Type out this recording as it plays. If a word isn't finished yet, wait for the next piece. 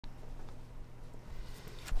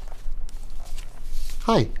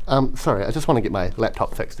Hi, sorry, I just want to get my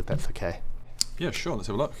laptop fixed if that's okay. Yeah, sure, let's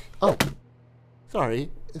have a look. Oh, sorry,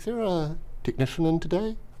 is there a technician in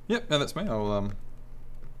today? Yep, no, that's me. I'll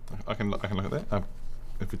I can look at that.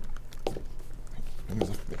 If you,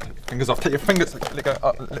 fingers off, take your fingers, let go,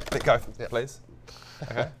 let go, please.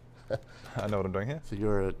 Okay, I know what I'm doing here. So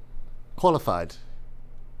you're a qualified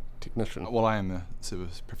technician? Well, I am the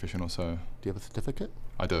service professional, so... Do you have a certificate?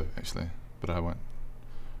 I do, actually, but I won't.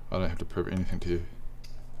 I don't have to prove anything to you.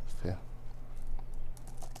 Fair.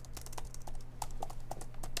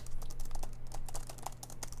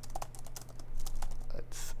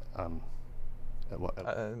 It's, what?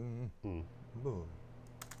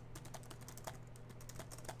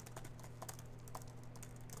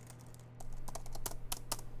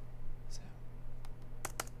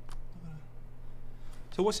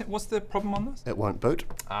 So what's the problem on this? It won't boot.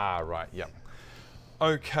 Ah, right, yeah.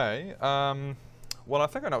 Okay, well, I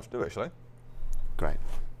think I know what to do, actually. Great.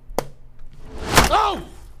 Oh!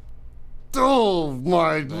 Oh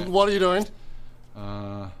my, what are you doing?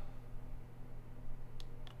 No,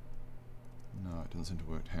 it doesn't seem to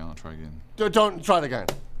work. Hang on, I'll try again. Don't try it again.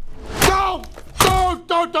 No!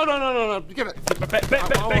 No! Give it.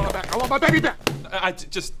 I want my baby back.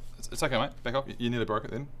 It's okay, mate. Back up. You nearly broke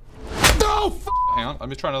it then. No! Hang on, let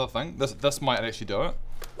me try another thing. This might actually do it.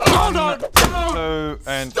 Oh, no! 2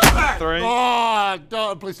 and 3. Oh,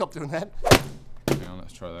 don't, please stop doing that. Hang on,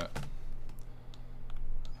 let's try that.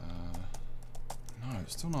 No,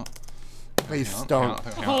 it's still not. Please hang on, don't.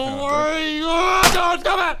 hang on, Oh,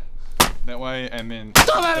 stop it! that way, and then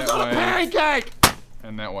Stop it! that It's not a way, pancake!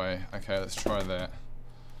 and that way. Okay, let's try that.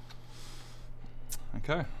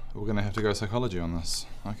 Okay, we're gonna have to go psychology on this.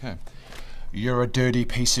 Okay. You're a dirty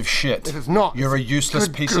piece of shit. It is not. You're a useless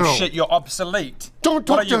piece of shit. You're obsolete. Don't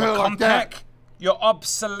talk to her like that. You're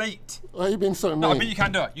obsolete. Why are you being so mean? No, but you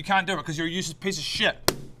can't do it. You can't do it because you're a useless piece of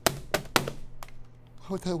shit. How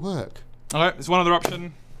would that work? Okay, there's one other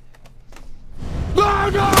option. No,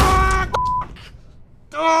 no!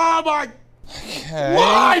 Oh my! Okay.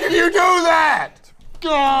 Why did you do that?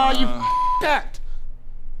 God, you f***ed.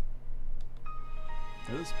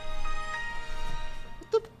 It is.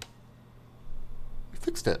 You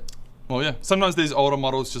fixed it. Well, yeah. Sometimes these older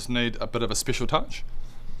models just need a bit of a special touch.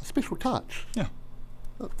 A special touch? Yeah.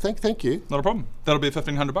 Oh, thank you. Not a problem. That'll be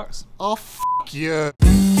 $1,500. Oh, f*** you.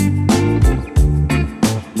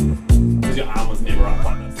 Because your arm was never up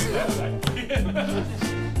like this.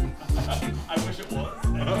 I wish it was.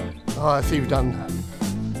 Oh, I see you've done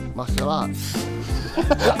martial arts.